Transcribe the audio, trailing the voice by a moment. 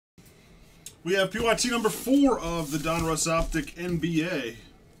We have PYT number 4 of the Donruss Optic NBA.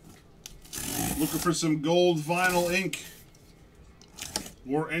 Looking for some gold vinyl ink.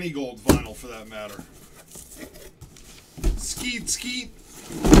 Or any gold vinyl for that matter. Skeet, skeet.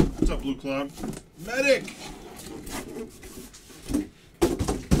 What's up, Blue Cloud? Medic!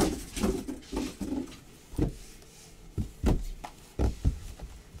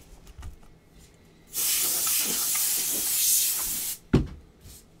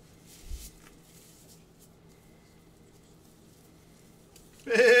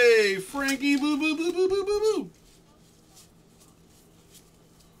 Hey, Frankie, boo, boo, boo, boo, boo, boo, boo.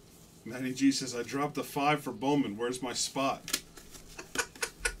 Matty G says, I dropped a 5 for Bowman. Where's my spot?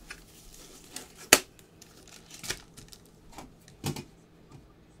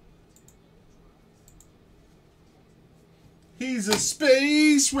 He's a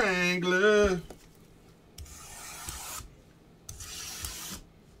space wrangler.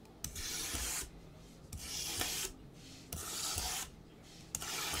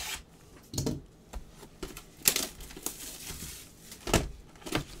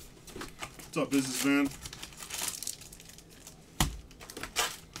 What's up, businessman?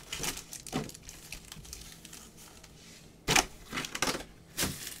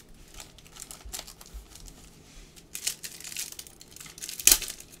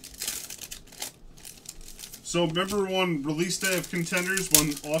 So remember on release day of Contenders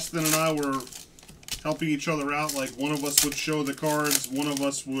when Austin and I were helping each other out, like one of us would show the cards, one of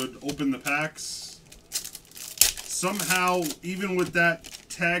us would open the packs? Somehow, even with that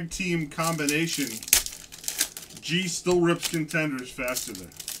tag team combination, G still rips Contenders faster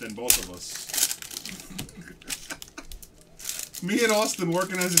than both of us. Me and Austin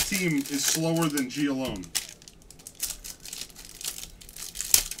working as a team is slower than G alone.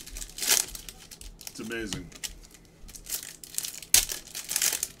 It's amazing.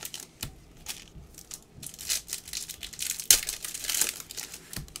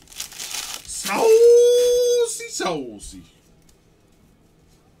 Saucy, saucy.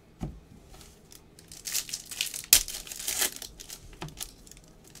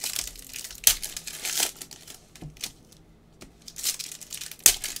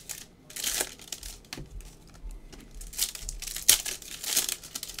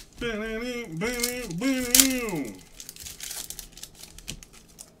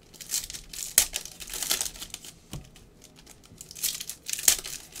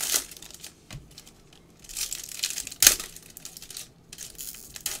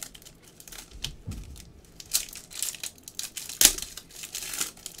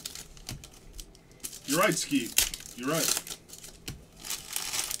 You're right, Skeet. You're right.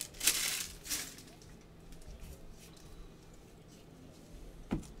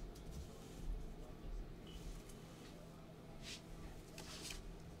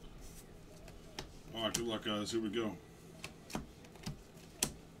 Alright, good luck, guys. Here we go.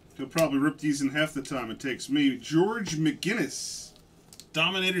 He'll probably rip these in half the time it takes me. George McGinnis.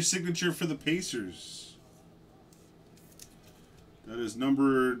 Dominator signature for the Pacers. That is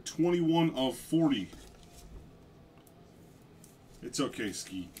number 21 of 40. It's okay,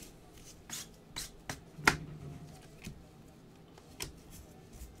 Ski.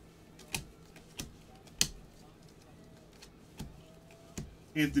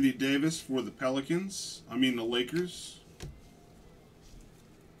 Anthony Davis for the Pelicans. I mean the Lakers.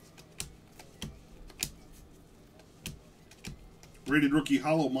 Rated rookie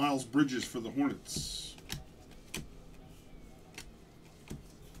hollow Miles Bridges for the Hornets.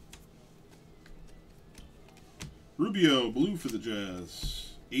 Rubio, blue for the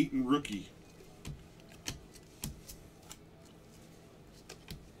Jazz. 8 and rookie.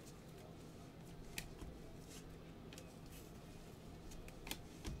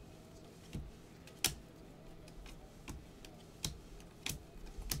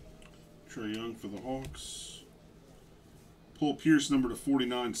 Trae Young for the Hawks. Paul Pierce, number to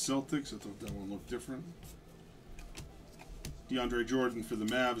 49 Celtics. I thought that one looked different. DeAndre Jordan for the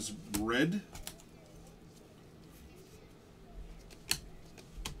Mavs, red.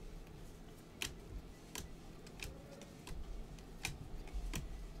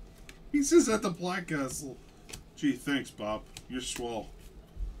 He says at the Black Castle. Gee, thanks, Bob. You're swell.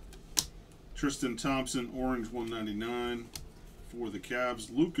 Tristan Thompson, orange 199 for the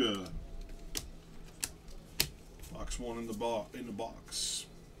Cavs. Luka. Box 1 in the box.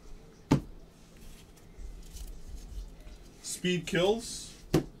 Speed kills.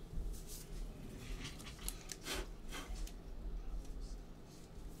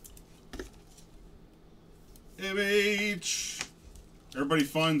 MH. Everybody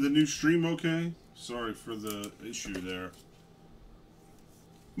find the new stream okay? Sorry for the issue there.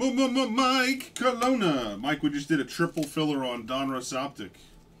 Mike Colonna. Mike, we just did a triple filler on Donruss Optic.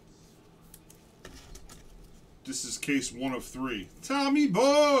 This is case 1 of 3. Tommy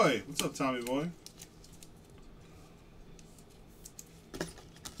Boy! What's up, Tommy Boy?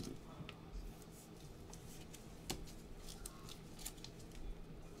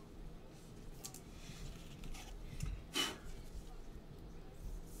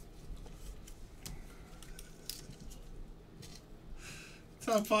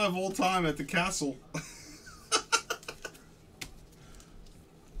 Top 5 all time at the castle.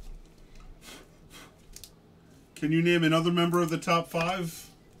 Can you name another member of the top 5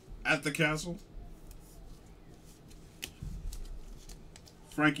 at the castle?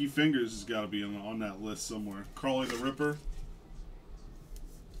 Frankie Fingers has got to be on that list somewhere. Carly the Ripper.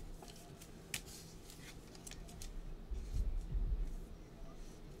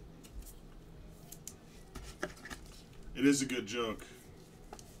 It is a good joke.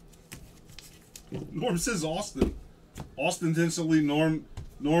 Norm says Austin. Austin's instantly Norm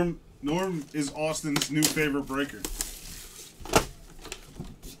is Austin's new favorite breaker.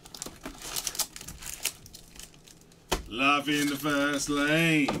 Life in the fast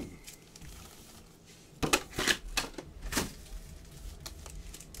lane.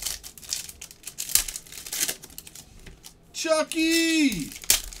 Chucky!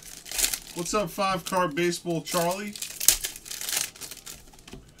 What's up, 5-card baseball Charlie?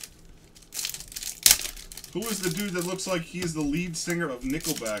 Who is the dude that looks like he's the lead singer of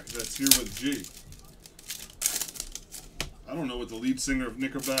Nickelback that's here with G? I don't know what the lead singer of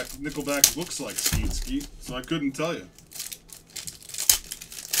Nickelback looks like, Skeet, so I couldn't tell you.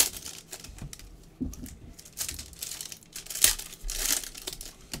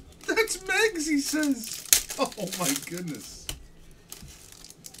 That's Megs, he says. Oh my goodness.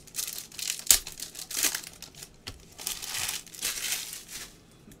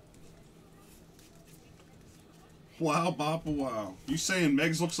 Wow, Boppa, wow. You saying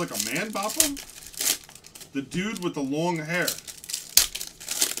Megs looks like a man, Boppa? The dude with the long hair.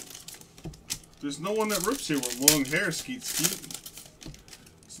 There's no one that rips here with long hair, Skeet.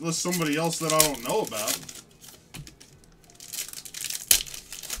 Unless somebody else that I don't know about.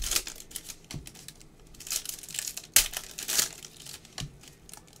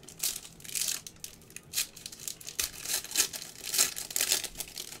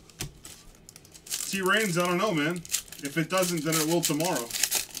 T-Rains, I don't know, man. If it doesn't, then it will tomorrow.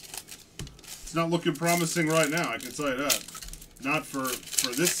 It's not looking promising right now, I can tell you that. Not for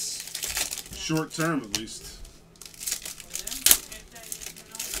this short term, at least.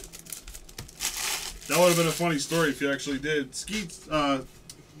 That would have been a funny story if you actually did. Skeet,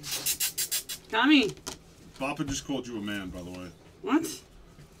 Tommy. Boppa just called you a man, by the way. What?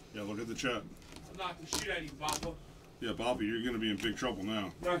 Yeah, look at the chat. I'm knocking the shit out of you, Boppa. Yeah, Bobby, you're going to be in big trouble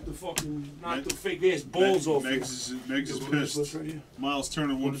now. Knock the fake ass balls off. Megs is pissed. Right, Miles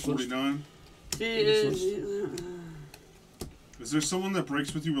Turner, 149. Is there someone that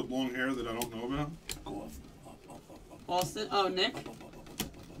breaks with you with long hair that I don't know about? Austin? Oh, Nick?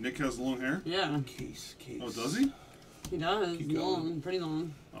 Nick has long hair? Yeah. Case. Oh, does he? He does. Long, pretty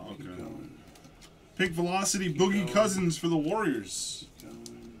long. Oh, okay. Pink Velocity, Boogie Cousins for the Warriors.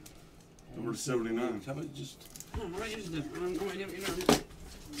 Number 79. How about just... How about you just do? I don't know.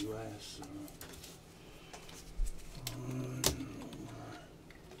 U.S.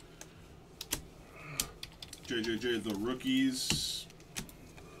 JJJ, the rookies.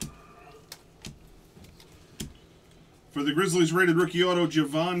 For the Grizzlies, rated rookie auto,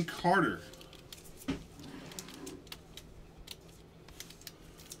 Javon Carter.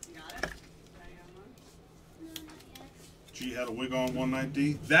 G had a wig on one night,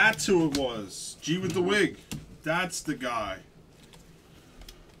 D. That's who it was. G with the wig. That's the guy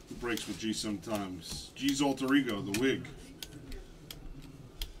who breaks with G sometimes. G's alter ego, the wig.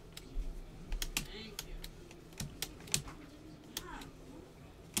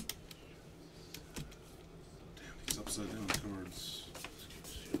 Damn, these upside down cards.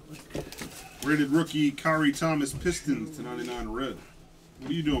 Rated rookie, Kyrie Thomas, Pistons to 99 red.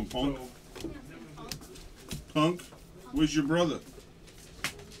 What are you doing, Punk? Punk? Where's your brother?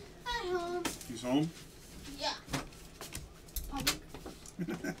 At home. He's home? Yeah.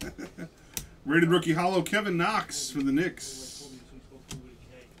 Rated rookie hollow, Kevin Knox for the Knicks.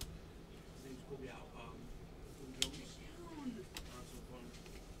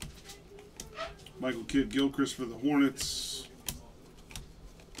 Michael Kidd-Gilchrist for the Hornets.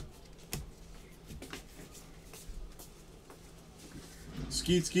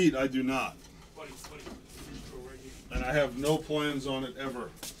 Skeet, I do not. And I have no plans on it ever.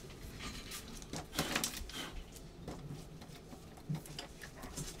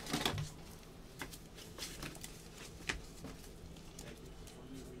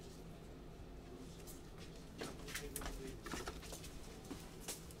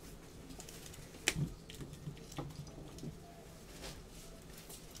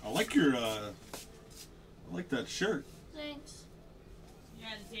 like your I like that shirt. Thanks. Yeah,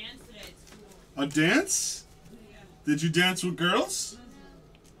 the dance today. It's cool. A dance? Yeah. Did you dance with girls?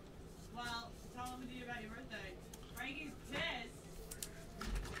 Well, tell them to do about your birthday. Frankie's pissed.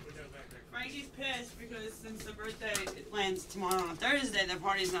 Frankie's pissed because since the birthday It lands tomorrow on Thursday. Their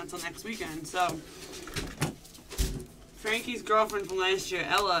party's not till next weekend. So Frankie's girlfriend from last year,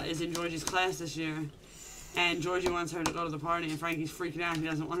 Ella, is in Georgie's class this year, and Georgie wants her to go to the party, and Frankie's freaking out. He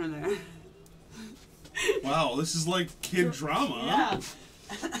doesn't want her there. Wow, this is like kid drama. Yeah.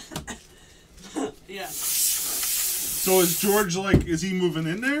 Yeah. So is George like? Is he moving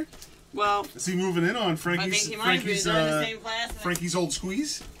in there? Well, Is he moving in on I Frankie's? think he might be. Frankie's They're in the same class. Frankie's old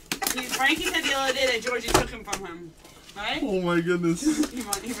squeeze. Frankie said the other day that Georgie took him from him. Right? Oh my goodness! He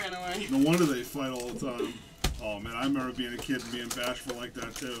ran away. No wonder they fight all the time. Oh man, I remember being a kid and being bashful like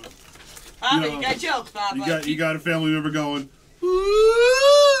that too. Papa, You know, you got jokes, Papa. You got a family member going.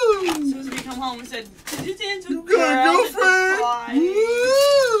 Woo! As soon as we come home, we said, "Did you dance with You got a girls?" girlfriend?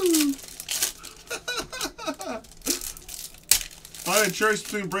 Woo! If I had a choice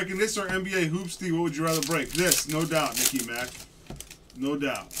between breaking this or NBA hoops, Steve, what would you rather break? This, no doubt, Nicky Mac. No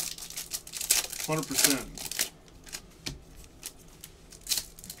doubt. 100%.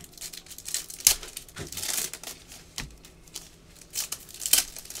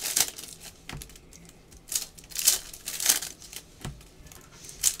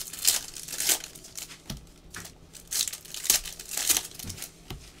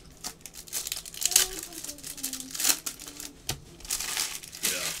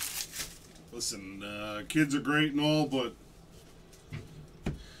 Listen, kids are great and all, but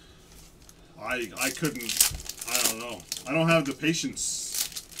I couldn't, I don't know. I don't have the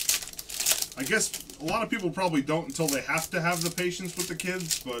patience. I guess a lot of people probably don't until they have to have the patience with the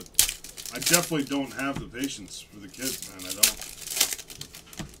kids, but I definitely don't have the patience for the kids, man. I don't.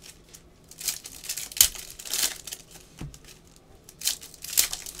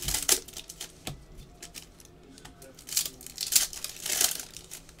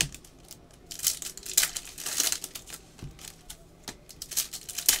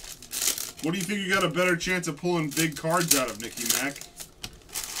 What do you think you got a better chance of pulling big cards out of, Nicky Mac?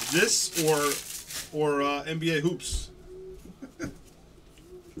 This or NBA hoops?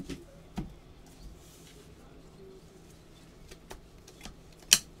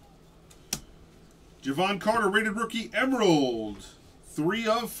 Javon Carter, rated rookie Emerald. 3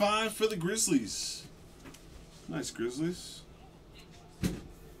 of 5 for the Grizzlies. Nice Grizzlies.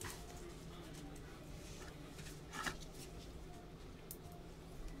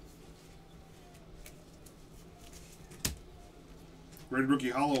 Red rookie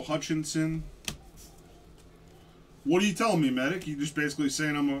Hollow Hutchinson. What are you telling me, Medic? You just basically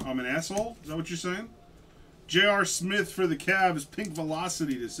saying I'm an asshole? Is that what you're saying? J.R. Smith for the Cavs. Pink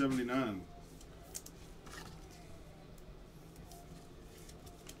Velocity to 79.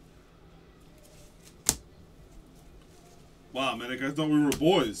 Wow, Medic, I thought we were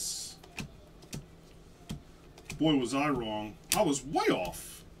boys. Boy, was I wrong. I was way off.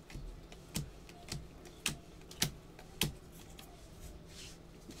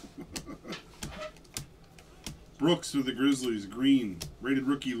 Brooks for the Grizzlies. Green. Rated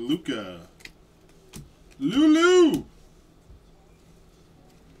rookie Luka. Lulu!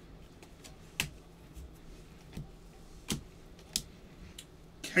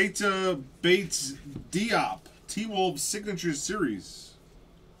 Keita Bates Diop. T-Wolves Signature Series.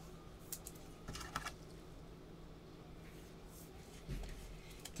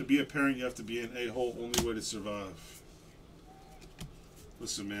 To be a parent, you have to be an a-hole. Only way to survive.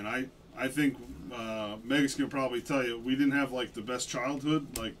 Listen, man, I think Megas can probably tell you we didn't have like the best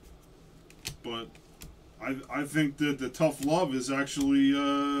childhood, like, but I think that the tough love is actually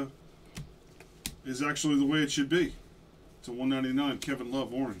the way it should be. It's a 199 Kevin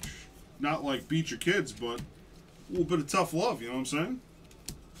Love orange. Not like beat your kids, but a little bit of tough love. You know what I'm saying?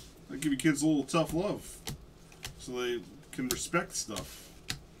 I give your kids a little tough love so they can respect stuff.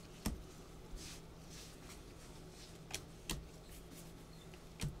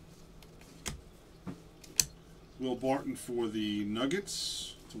 Will Barton for the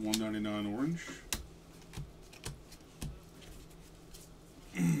Nuggets. It's a 199 orange.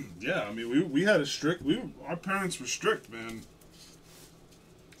 Yeah, I mean, we had a strict. Our parents were strict, man.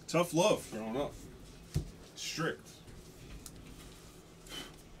 Tough love growing up. Strict.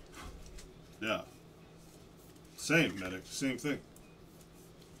 Yeah. Same, Medic. Same thing.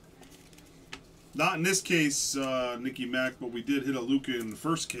 Not in this case, Nicky Mac, but we did hit a Luka in the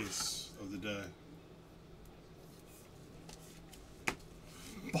first case of the day.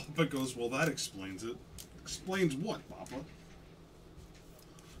 Papa goes, well, that explains it. Explains what, Papa?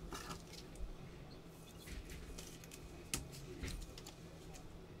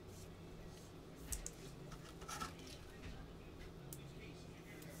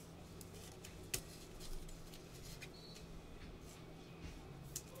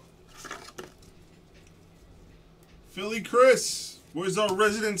 Philly Chris, where's our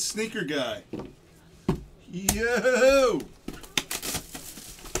resident sneaker guy? Yo!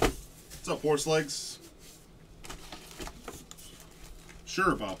 What's up, horse legs?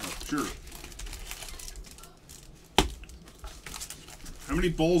 Sure, Papa, sure. How many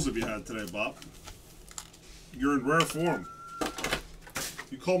bowls have you had today, Bob? You're in rare form.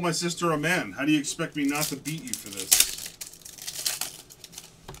 You called my sister a man. How do you expect me not to beat you for this?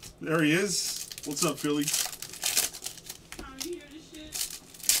 There he is. What's up, Philly? I'm here to shit.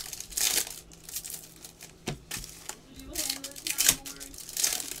 Did you handle this now, boys?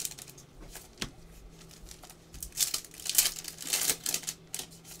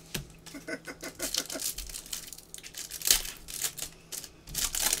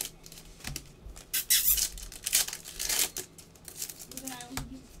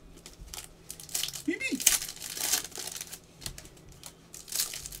 BB.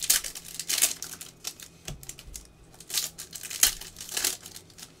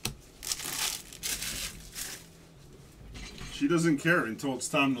 She doesn't care until it's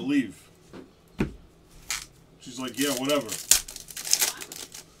time to leave. She's like, yeah, whatever.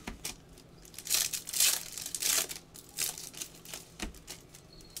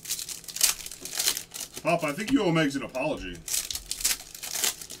 Pop, I think you owe Megs an apology.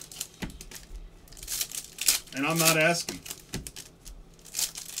 And I'm not asking.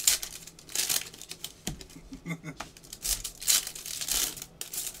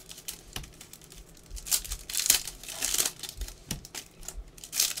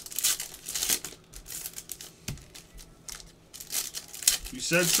 You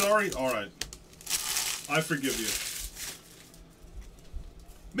said sorry? Alright. I forgive you.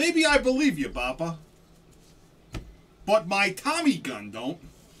 Maybe I believe you, Papa. But my Tommy gun don't.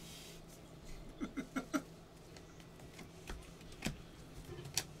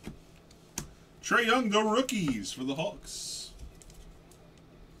 Trae Young, the rookies for the Hawks.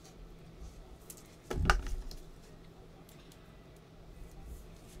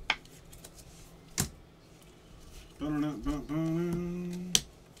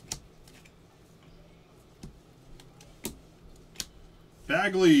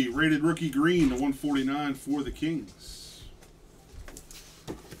 Bagley, rated rookie green to 149 for the Kings.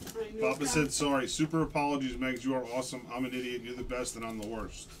 Papa said sorry. Super apologies, Megs. You are awesome. I'm an idiot. You're the best, and I'm the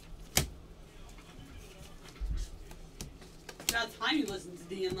worst. About time you listen to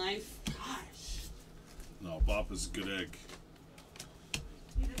D in Life. Gosh. No, Papa's a good egg.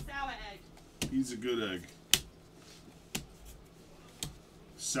 He's a sour egg. He's a good egg.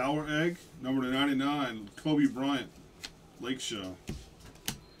 Sour egg, number to 99, Kobe Bryant, Lake Show.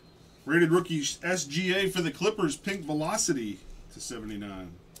 Rated rookie SGA for the Clippers, Pink Velocity to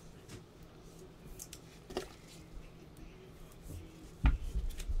 79.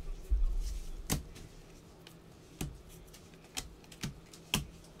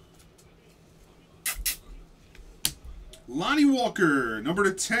 Lonnie Walker, number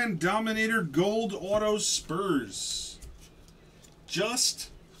to 10, Dominator Gold Auto Spurs.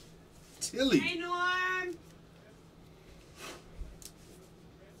 Just Tilly. Hey, Norm.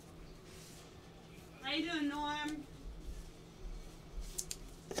 How you doing, Norm?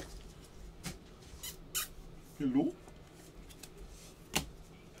 Hello?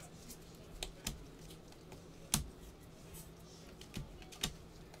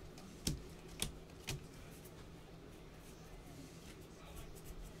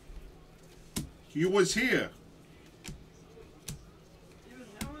 He was here. There was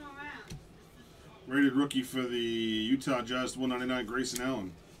no one around. Rated rookie for the Utah Jazz, 199, Grayson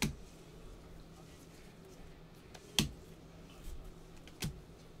Allen.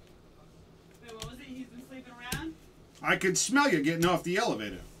 Wait, what was it? He's been sleeping around? I could smell you getting off the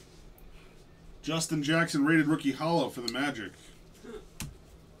elevator. Justin Jackson, rated rookie hollow for the Magic.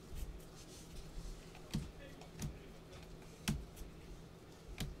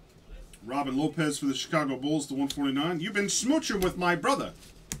 Robin Lopez for the Chicago Bulls to 149. You've been smooching with my brother.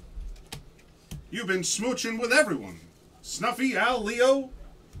 You've been smooching with everyone. Snuffy, Al, Leo,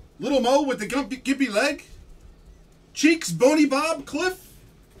 Little Mo with the gimpy leg, Cheeks, Boney Bob, Cliff.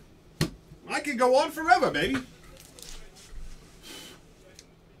 I could go on forever, baby.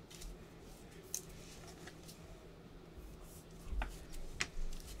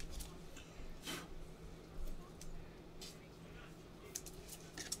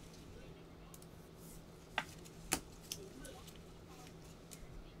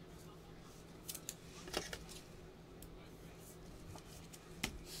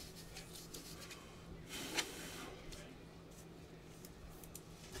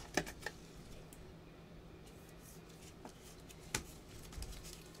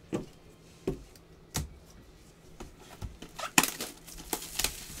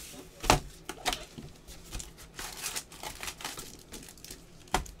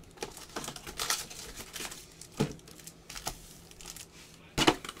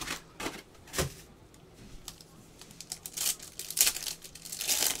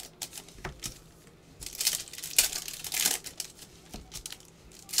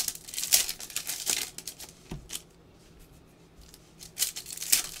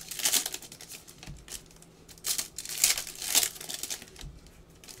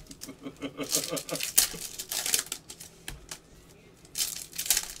 I'm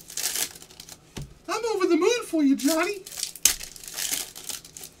over the moon for you, Johnny.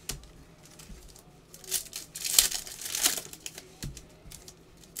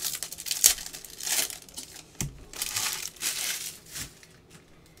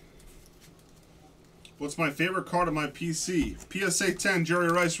 What's my favorite card on my PC? PSA 10 Jerry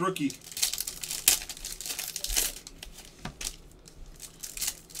Rice rookie.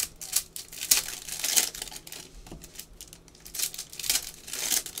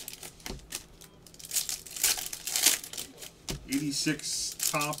 '86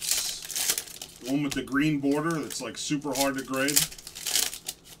 Topps. One with the green border that's like super hard to grade.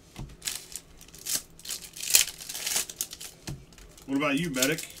 What about you,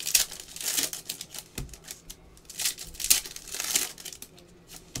 Medic?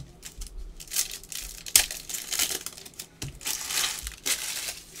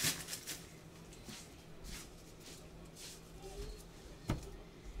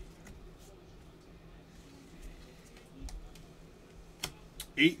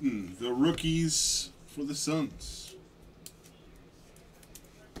 Ayton, the rookies for the Suns.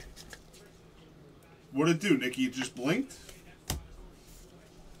 What'd it do, Nikki? It just blinked?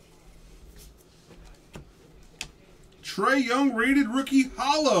 Trae Young rated rookie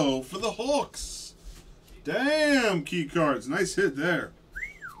hollow for the Hawks. Damn, key cards. Nice hit there.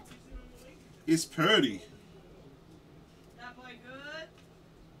 It's pretty. That boy good?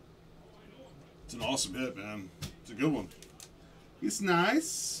 It's an awesome hit, man. It's a good one. It's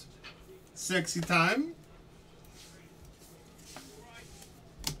nice. Sexy time.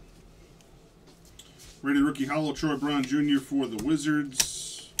 Rated rookie hollow Troy Brown Jr. for the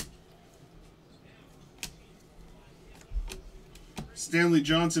Wizards. Stanley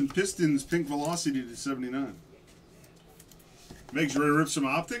Johnson Pistons pink velocity to 79. Megs, ready to rip some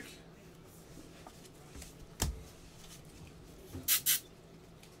Optic?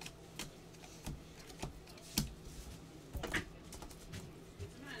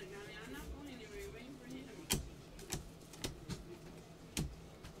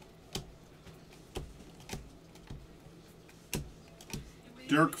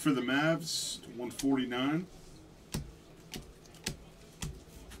 Dirk for the Mavs, 149.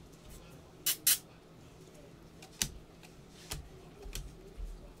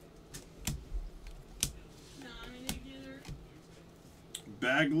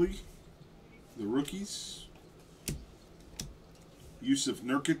 Bagley, the rookies. Yusuf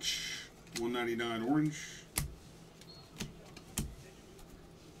Nurkic, 199 orange.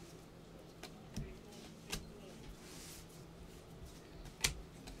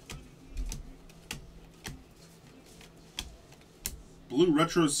 Blue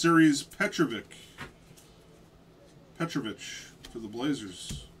Retro Series Petrovic for the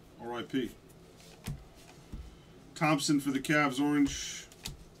Blazers. R.I.P. Thompson for the Cavs, orange.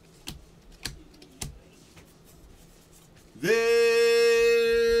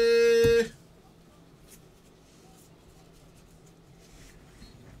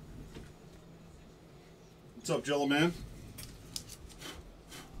 What's up, Jello Man?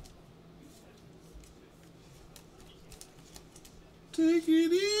 Take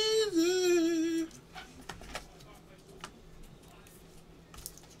it easy.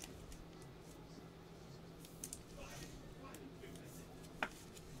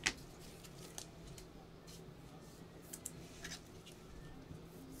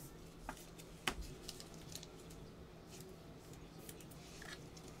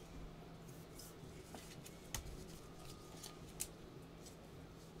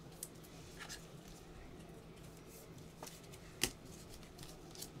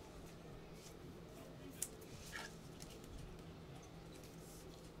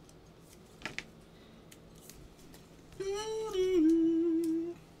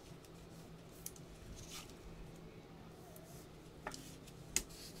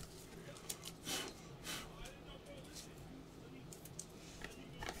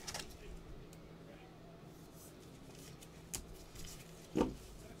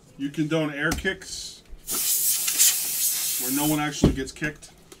 You condone air kicks where no one actually gets kicked.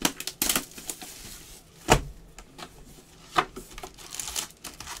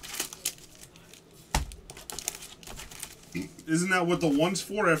 Isn't that what the one's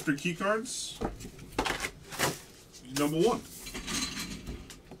for after key cards? Number one.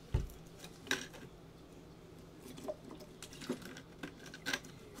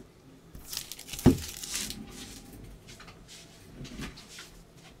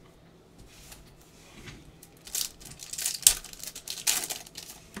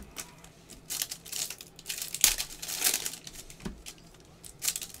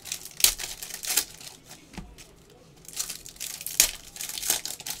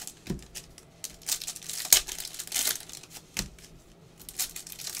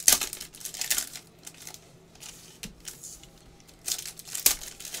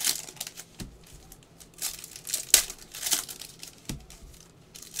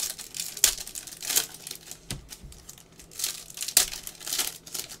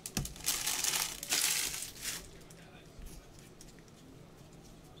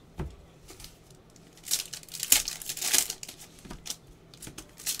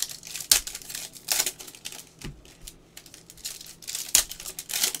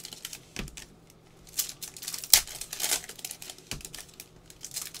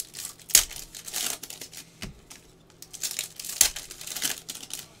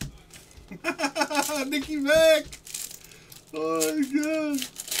 Nicky Mack. Oh my god.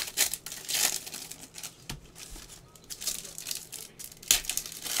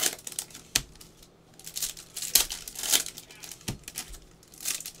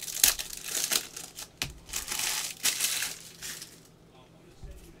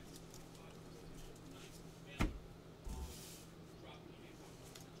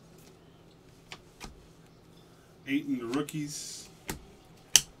 Eight in the rookies.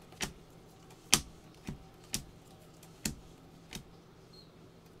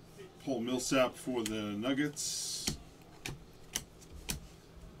 Paul Millsap for the Nuggets.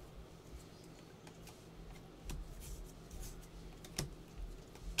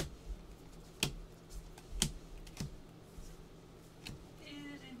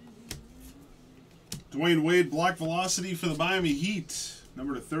 Dwayne Wade, Black Velocity for the Miami Heat,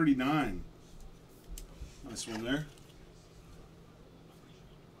 number to 39. Nice one there.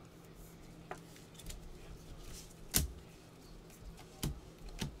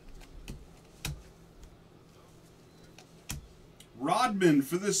 Rodman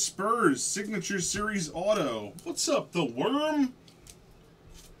for the Spurs, Signature Series Auto. What's up, the Worm?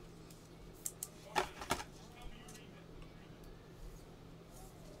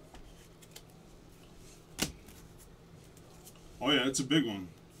 Oh yeah, it's a big one.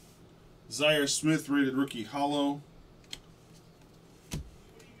 Zaire Smith, rated rookie hollow.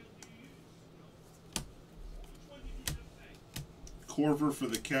 Corver for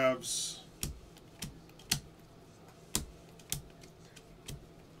the Cavs.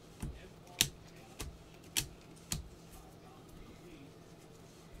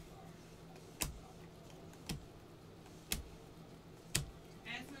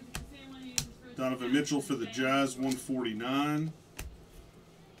 Donovan Mitchell for the Jazz, 149. And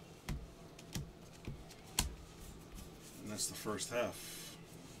that's the first half.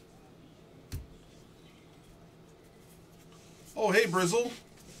 Oh, hey, Brizzle.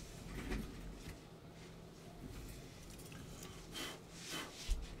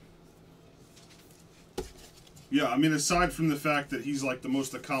 Yeah, I mean, aside from the fact that he's like the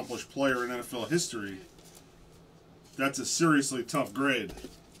most accomplished player in NFL history, that's a seriously tough grade.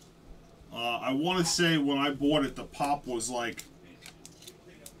 I want to say when I bought it, the pop was like,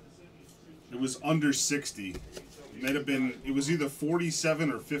 it was under 60. It may have been, it was either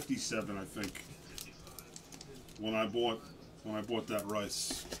 47 or 57, I think, when I bought that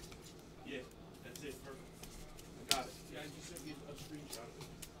rice. Yeah, that's it. Perfect. I got it. Yeah, I just sent you a screenshot of it.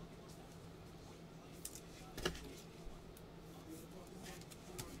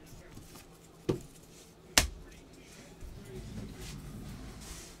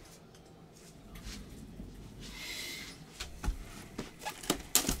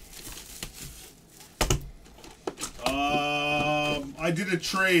 I did a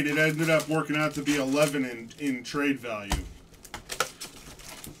trade. It ended up working out to be 11 in trade value.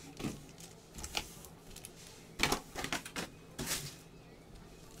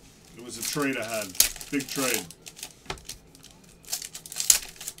 It was a trade I had. Big trade.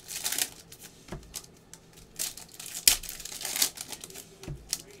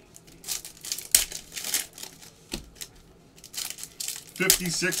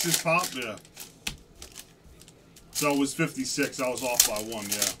 $56 is pop, yeah. So it was 56. I was off by 1,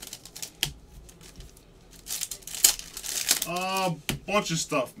 yeah. Bunch of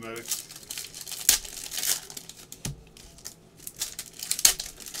stuff, medic.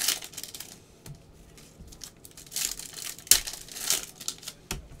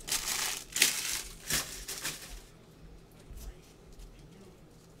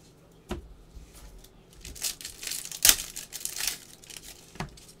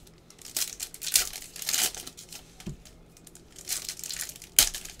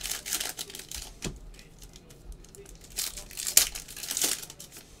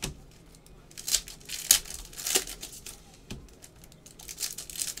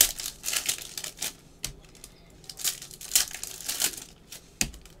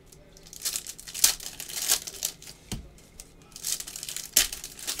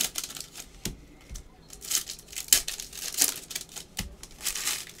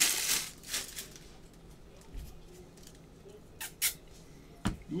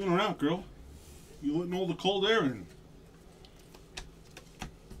 You in or out, girl? You letting all the cold air in?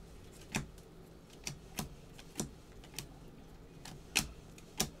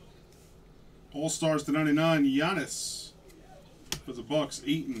 All-Stars to 99, Giannis for the Bucks,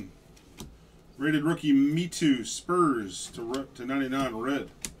 Ayton. Rated rookie Me Too, Spurs to 99,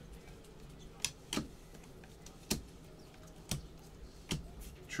 red.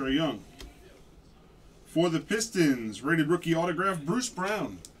 Trae Young. For the Pistons, rated rookie autograph, Bruce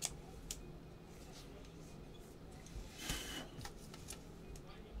Brown.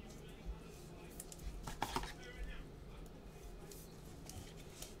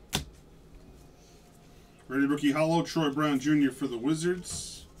 Rated rookie hollow, Troy Brown Jr. for the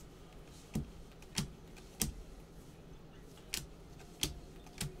Wizards.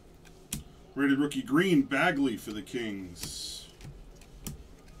 Rated rookie green, Bagley for the Kings.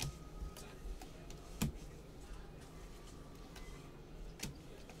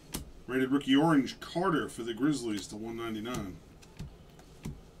 Rated rookie orange, Carter for the Grizzlies to 199.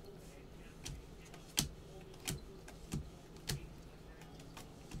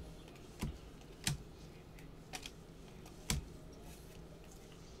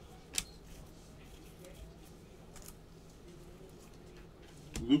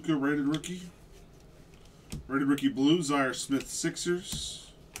 Luka, rated rookie. Rated rookie blue, Zaire Smith,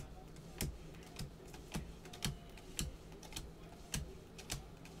 Sixers.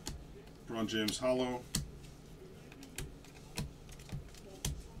 LeBron James hollow.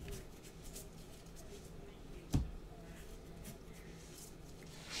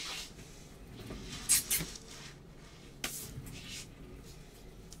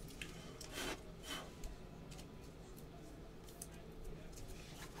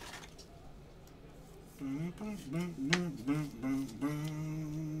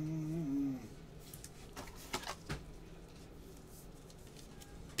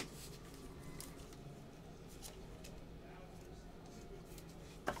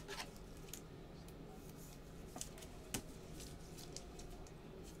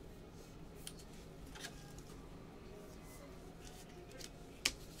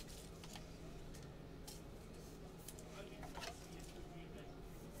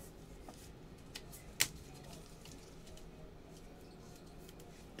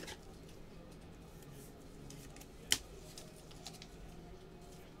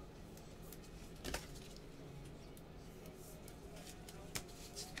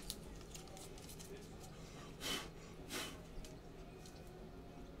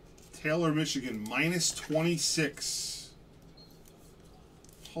 Taylor, Michigan, minus 26.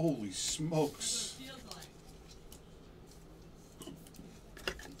 Holy smokes.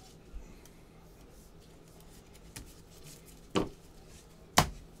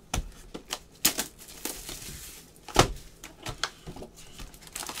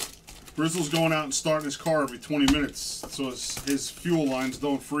 Brizzle's going out and starting his car every 20 minutes so his fuel lines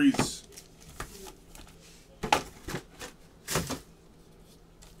don't freeze.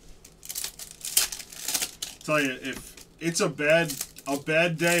 Tell you, if it's a bad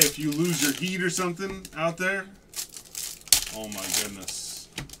day, if you lose your heat or something out there, oh my goodness,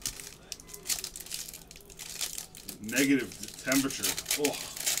 negative temperature. Oh,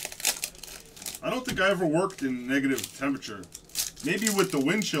 I don't think I ever worked in negative temperature. Maybe with the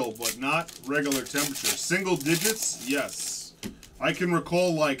wind chill, but not regular temperature. Single digits, yes. I can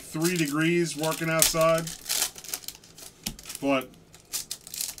recall like 3 degrees working outside, but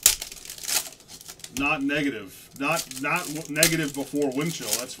not negative. Not negative before wind chill,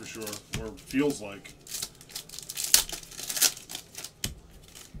 that's for sure. Or feels like.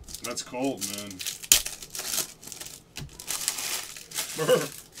 That's cold, man.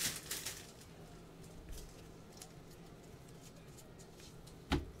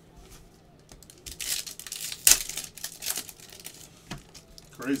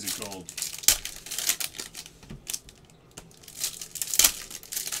 Crazy cold.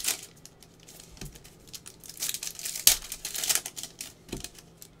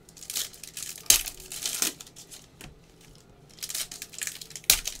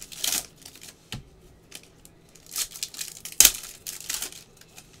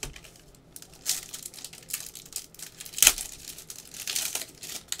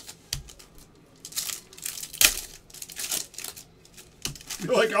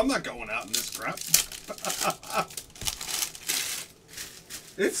 You're like, I'm not going out in this crap.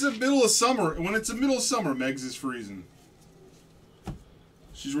 It's the middle of summer. When it's the middle of summer, Megs is freezing.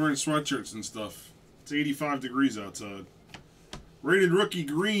 She's wearing sweatshirts and stuff. It's 85 degrees outside. Rated rookie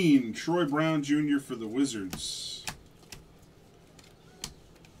green, Troy Brown Jr. for the Wizards.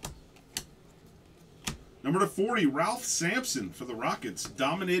 Number to 40, Ralph Sampson for the Rockets.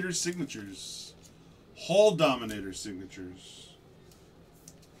 Dominator signatures. Hall Dominator signatures.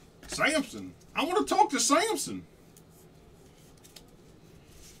 Sampson. I want to talk to Sampson.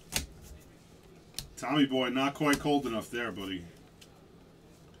 Tommy boy, not quite cold enough there, buddy.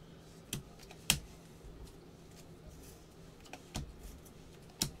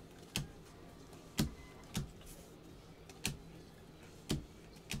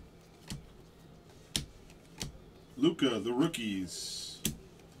 Luka, the rookies.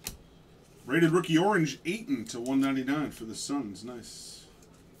 Rated rookie orange, Ayton to 199 for the Suns. Nice.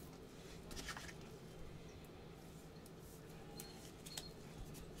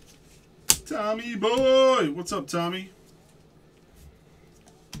 Tommy boy! What's up, Tommy?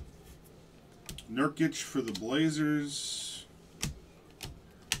 Nurkic for the Blazers.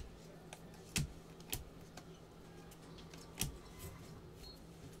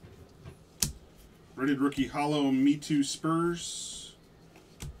 Rated rookie hollow Me Too Spurs.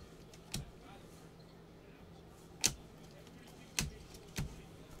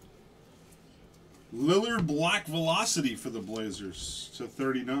 Lillard Black Velocity for the Blazers to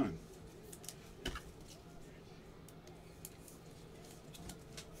 39.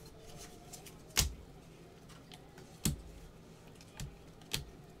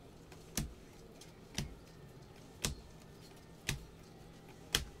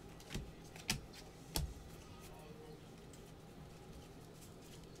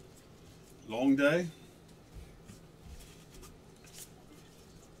 Long day?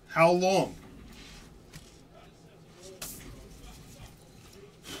 How long?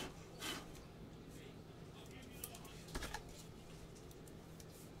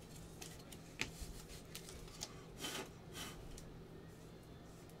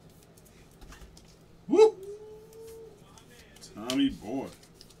 Woo! Tommy boy.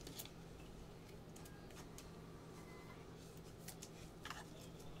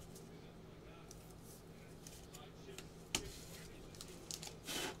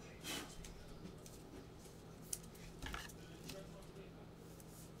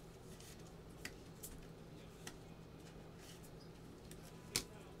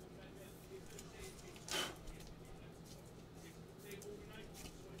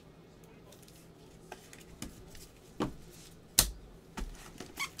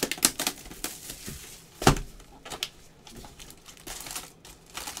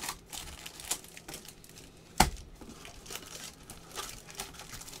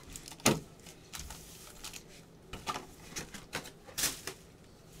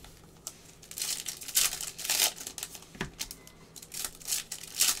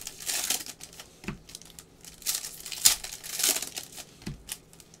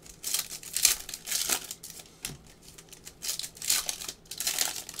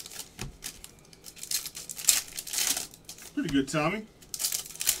 Pretty good, Tommy.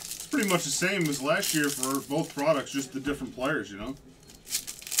 It's pretty much the same as last year for both products, just the different players, you know?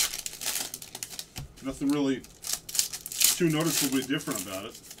 Nothing really too noticeably different about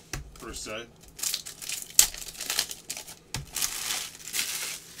it, per se.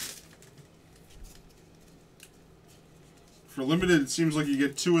 For limited, it seems like you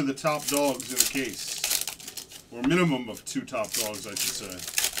get 2 of the top dogs in a case. Or minimum of 2 top dogs, I should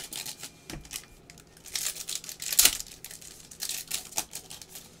say.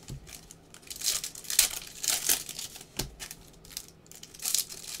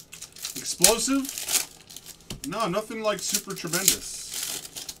 Explosive? No, nothing like super tremendous.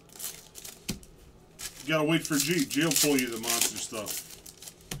 You gotta wait for G. G will pull you the monster stuff.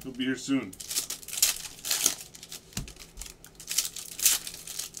 He'll be here soon.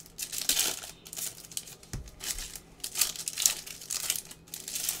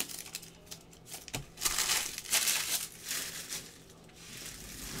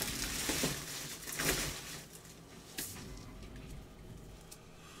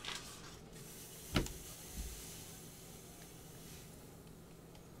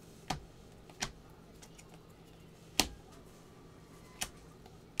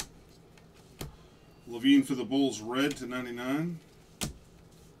 Levine for the Bulls, red to 99.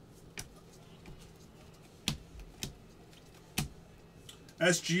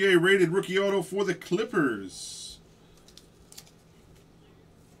 SGA rated rookie auto for the Clippers.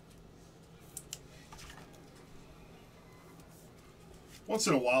 Once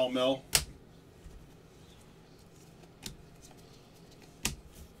in a while, Mel.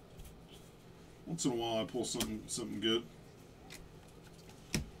 Once in a while I pull something good.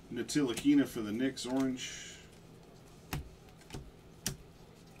 Ntilikina for the Knicks, orange.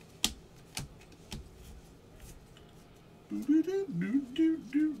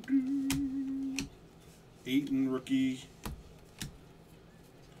 Ayton rookie.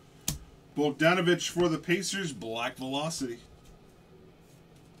 Bogdanovich for the Pacers, black velocity.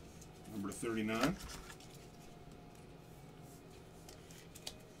 Number 39.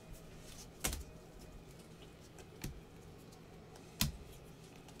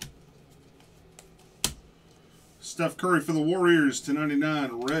 Steph Curry for the Warriors to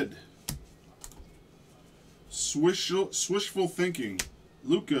 99, red. Swishful thinking.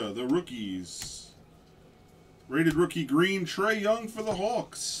 Luka, the rookies. Rated rookie green, Trae Young for the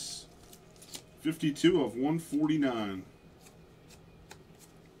Hawks. 52 of 149.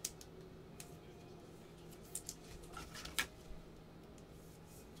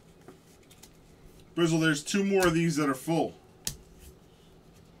 Grizzle, there's 2 more of these that are full.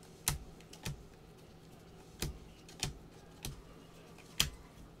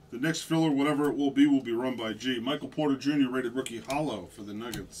 The next filler, whatever it will be run by G. Michael Porter Jr. rated rookie hollow for the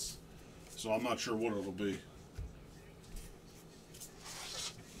Nuggets. So I'm not sure what it'll be.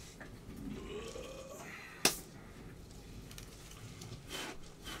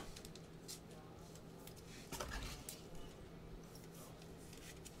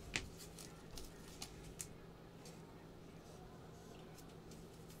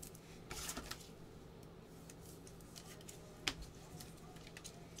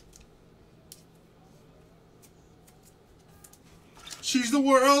 She's the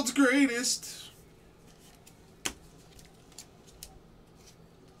world's greatest.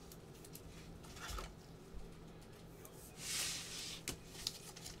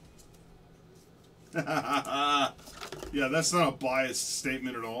 Yeah, that's not a biased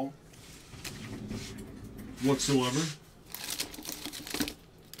statement at all. Whatsoever.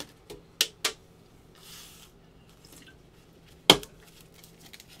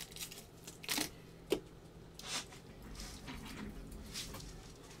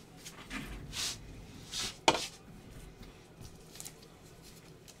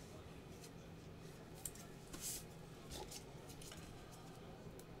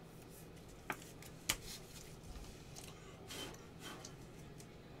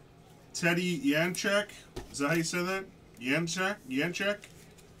 Teddy Yanchek, is that how you say that? Yanchek?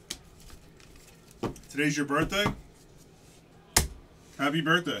 Today's your birthday? Happy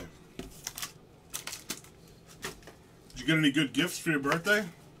birthday. Did you get any good gifts for your birthday?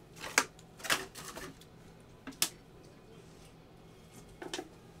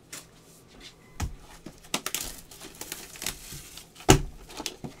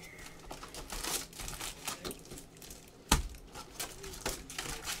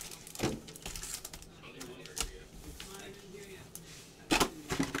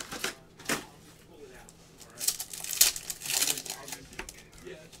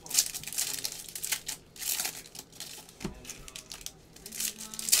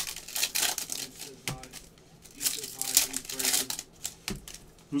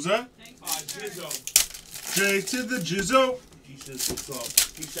 Who's that? Jizzo. Jay to the Jizzo. He says what's up.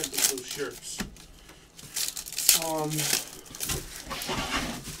 He sent us those shirts.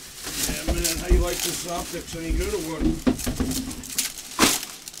 Yeah, man, how you like this optics? Any good or what?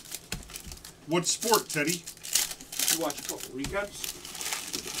 What sport, Teddy? You watch a couple recaps.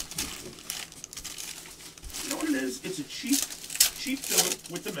 You know what it is? It's a cheap filler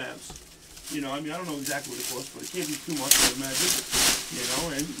with the Mavs. You know, I mean, I don't know exactly what it costs, but it can't be too much, I imagine. You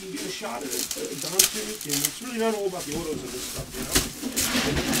know, and you get a shot at it, Doncic, and it's really not all about the autos of this stuff, you know?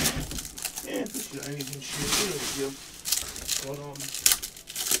 And this shit, shit, you know the deal. But,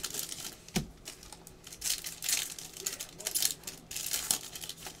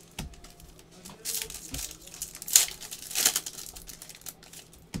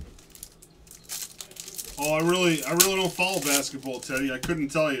 Oh, I really don't follow basketball, Teddy. I couldn't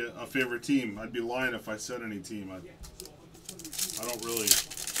tell you a favorite team. I'd be lying if I said any team. I don't really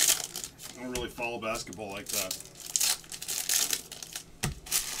follow basketball like that.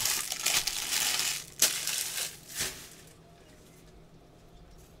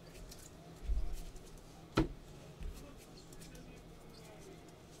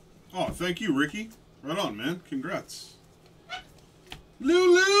 Oh, thank you, Ricky. Right on, man. Congrats.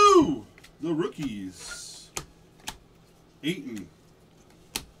 Lulu! The rookies. Ayton.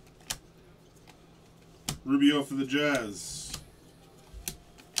 Rubio for the Jazz.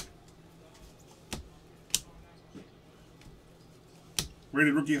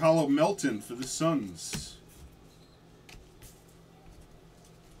 Rated rookie hollow Melton for the Suns.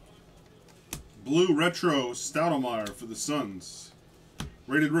 Blue retro Stoudemire for the Suns.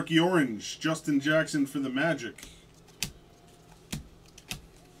 Rated rookie orange Justin Jackson for the Magic.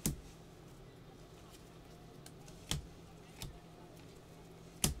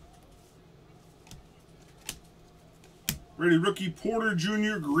 Rated rookie Porter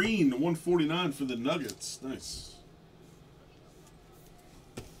Jr. Green, 149 for the Nuggets. Nice.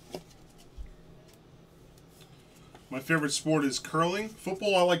 My favorite sport is curling.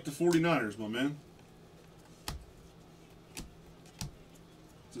 Football, I like the 49ers, my man.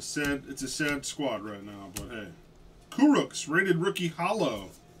 It's a sad squad right now, but hey. Kuruks, rated rookie hollow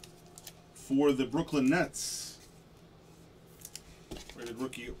for the Brooklyn Nets. Rated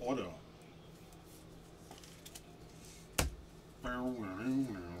rookie auto.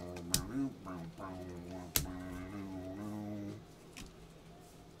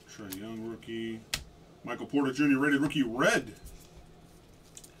 Trae Young rookie. Michael Porter Jr. rated rookie red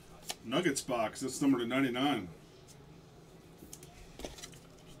Nuggets box. That's number to 99.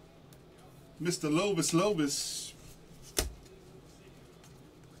 Mr. Lovis.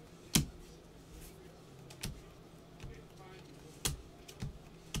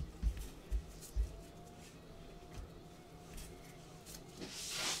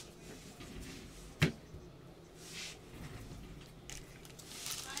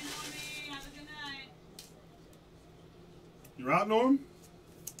 You're out, Norm?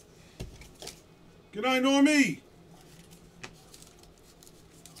 Good night, Normie.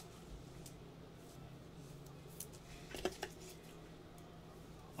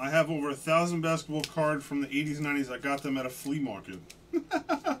 I have over 1,000 basketball cards from the 80s and 90s. I got them at a flea market.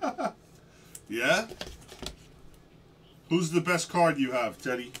 Yeah? Who's the best card you have,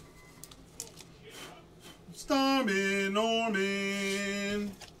 Teddy? Starman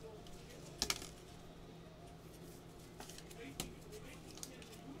Norman.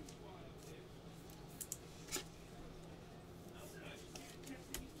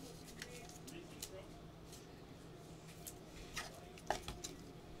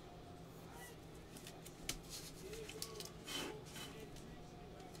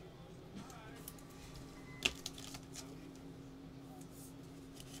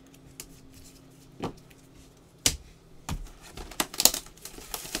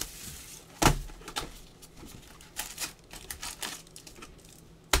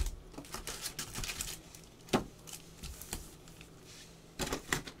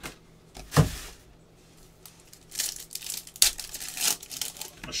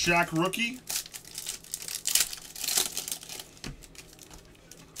 A Shaq rookie.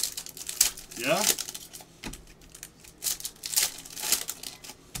 Yeah.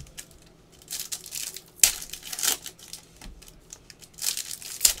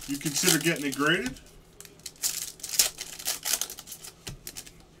 You consider getting it graded?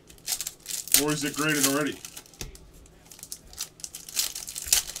 Or is it graded already?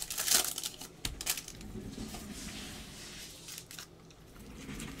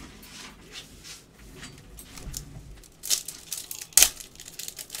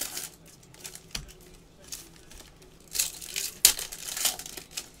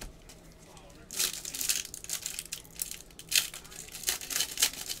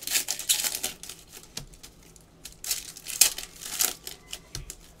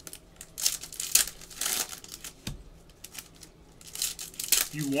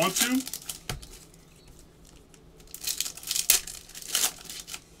 You want to?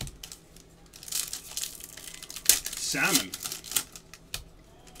 Salmon.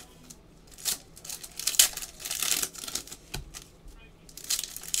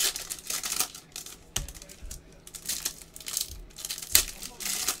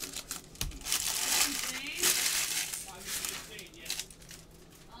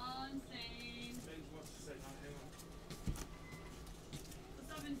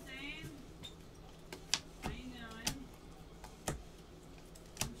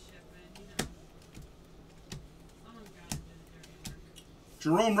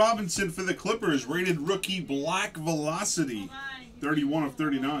 Jerome Robinson for the Clippers, rated rookie, black velocity, 31 of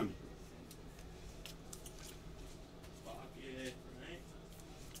 39.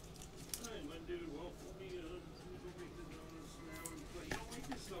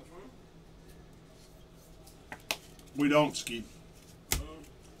 We don't, Skeet.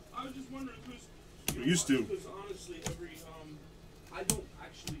 I was just wondering because We used to. Because honestly, I don't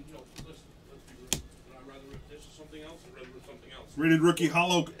actually, let's be real. Would I rather rip this or something else? I'd rather rip something else. Rated rookie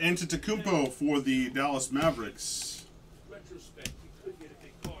hollow Antetokounmpo for the Dallas Mavericks. Retrospect, you could get a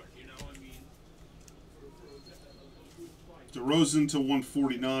big card, I mean. DeRozan to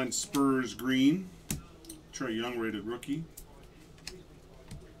 149, Spurs green. Trae Young rated rookie.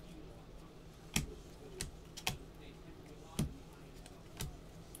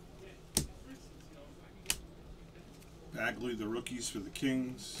 Bagley, the rookies for the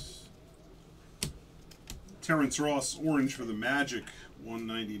Kings. Terrence Ross, orange for the Magic,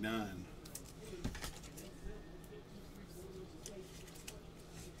 199.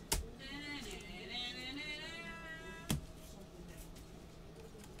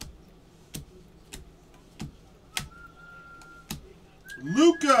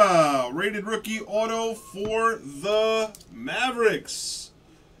 Luka, rated rookie auto for the Mavericks.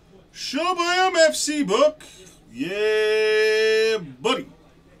 Showbam FC book. Yeah, buddy.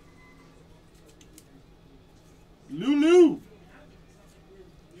 Lulu.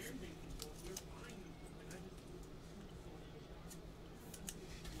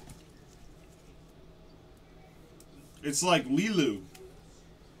 It's like Lilu.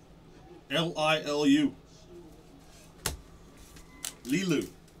 L-I-L-U. Lilu.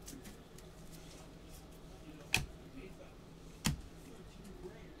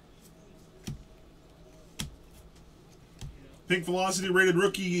 Pink Velocity rated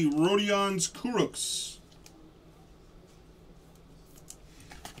rookie Rodion's Kuruks.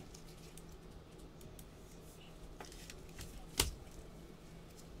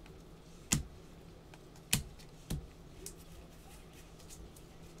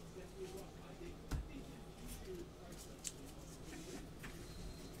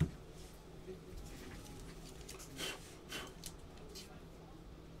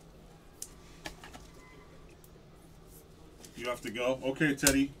 You have to go? Okay,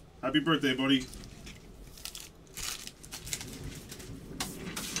 Teddy. Happy birthday, buddy.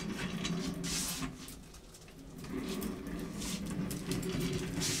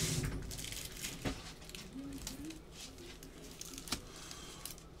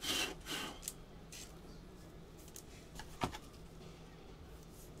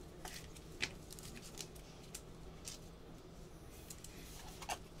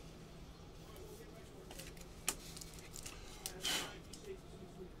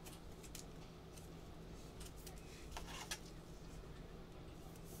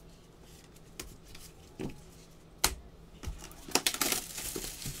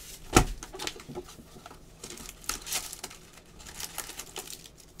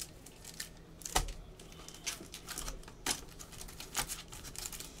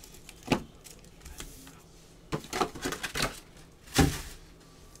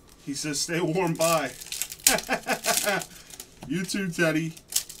 He says, stay warm, bye. You too, Teddy.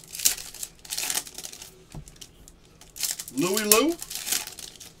 Louie Lou?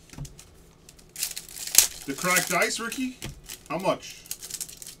 The cracked ice, Ricky? How much?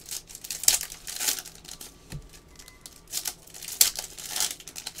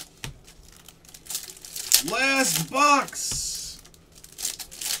 Last box!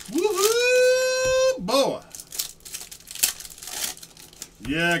 Woohoo! Boa!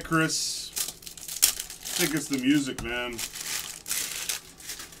 Yeah, Chris. I think it's the music, man.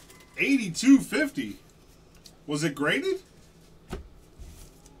 82.50. Was it graded?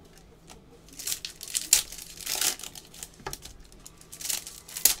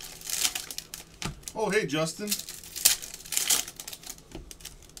 Oh, hey, Justin.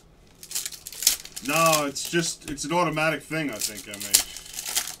 No, it's an automatic thing, I think I made.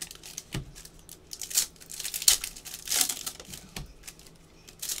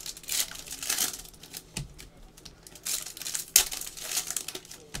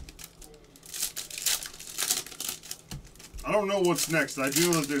 I don't know what's next. I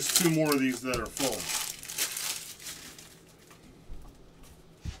do know that there's 2 more of these that are full.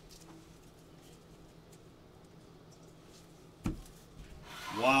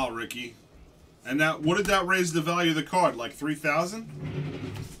 Wow, Ricky. And that, what did that raise the value of the card? Like 3,000?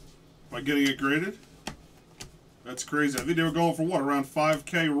 By getting it graded? That's crazy. I think they were going for what? Around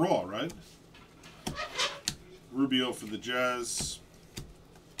 5K raw, right? Rubio for the Jazz.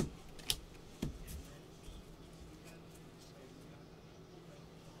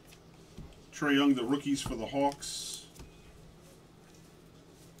 Trae Young, the rookies for the Hawks.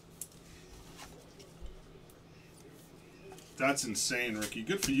 That's insane, Ricky.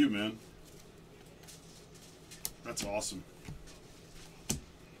 Good for you, man. That's awesome.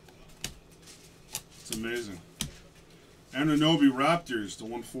 It's amazing. Anunoby Raptors to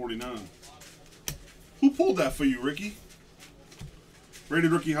 149. Who pulled that for you, Ricky?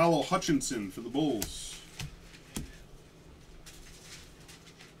 Rated rookie Hollow Hutchinson for the Bulls.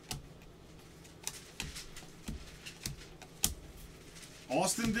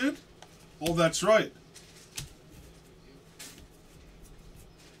 Austin did? Oh, that's right.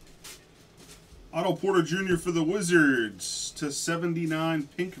 Otto Porter Jr. for the Wizards to 79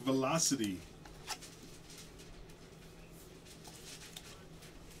 Pink Velocity.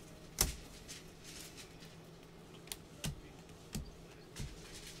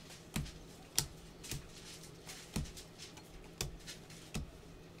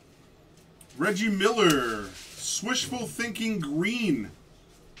 Reggie Miller, Swishful Thinking Green.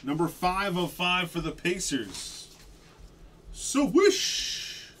 Number 5 of 5 for the Pacers.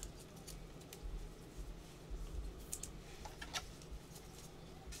 Swish!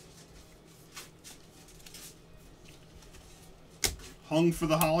 Hung for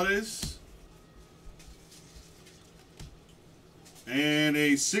the holidays. And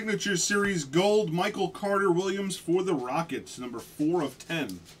a Signature Series Gold Michael Carter Williams for the Rockets. Number 4 of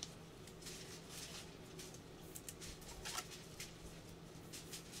 10.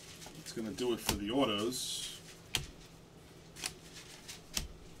 Going to do it for the autos.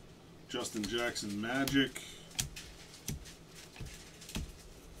 Justin Jackson Magic.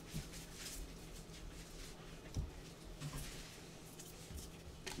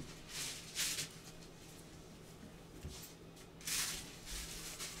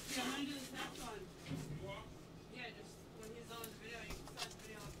 Yeah, I'm gonna do this next one. Yeah, just when he's done with the video, you can start the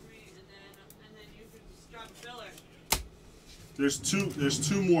video with me, and then you can just drop a filler. There's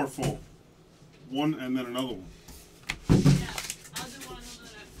two more full. One and then another one. Yeah, I'll do one and then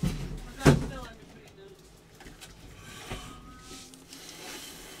the next one. I'll drop a filler in between them.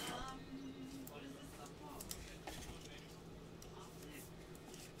 What is this stuff called? Optic.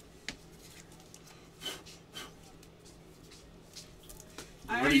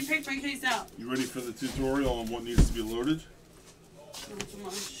 I already picked my case out. You ready for the tutorial on what needs to be loaded? Not too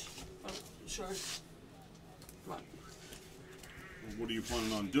much. But sure. What? What are you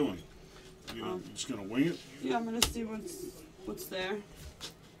planning on doing? You just gonna wing it? Yeah, I'm gonna see what's there.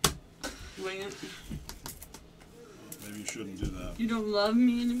 Wing it. Maybe you shouldn't do that. You don't love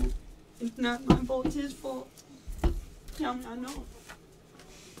me anymore. It's not my fault, it's his fault. Tell me I know.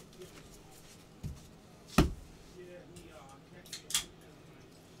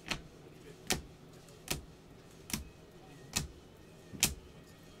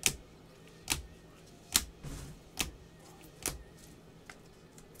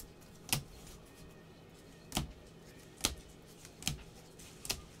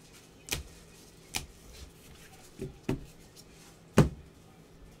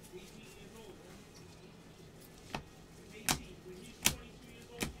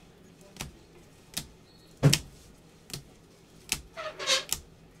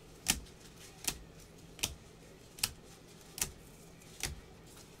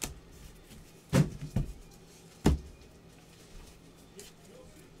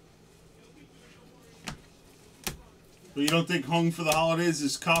 But you don't think Hung for the Holidays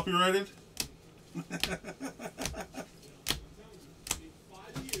is copyrighted?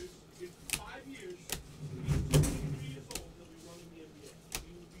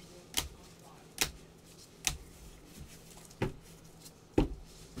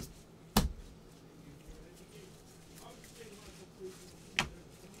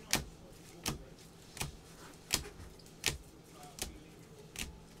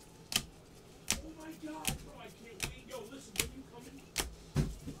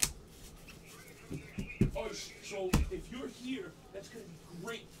 So if you're here, that's gonna be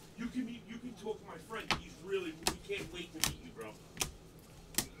great. You can talk to my friend. He's really, we can't wait to meet you, bro.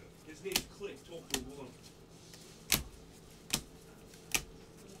 His name's Click. Talk to him. Hold on.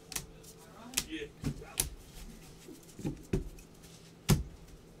 Yeah.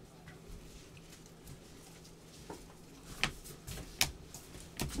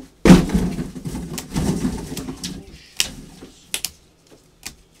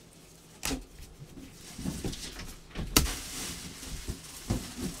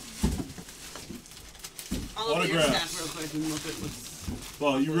 I'll look at your Autographs. stack real quick and look at what's...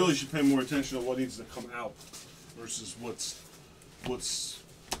 Well, you really should pay more attention to what needs to come out versus what's.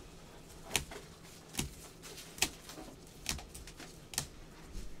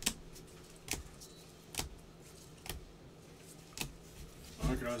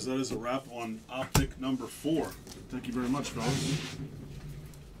 Alright guys, that is a wrap on Optic number 4. Thank you very much, fellas.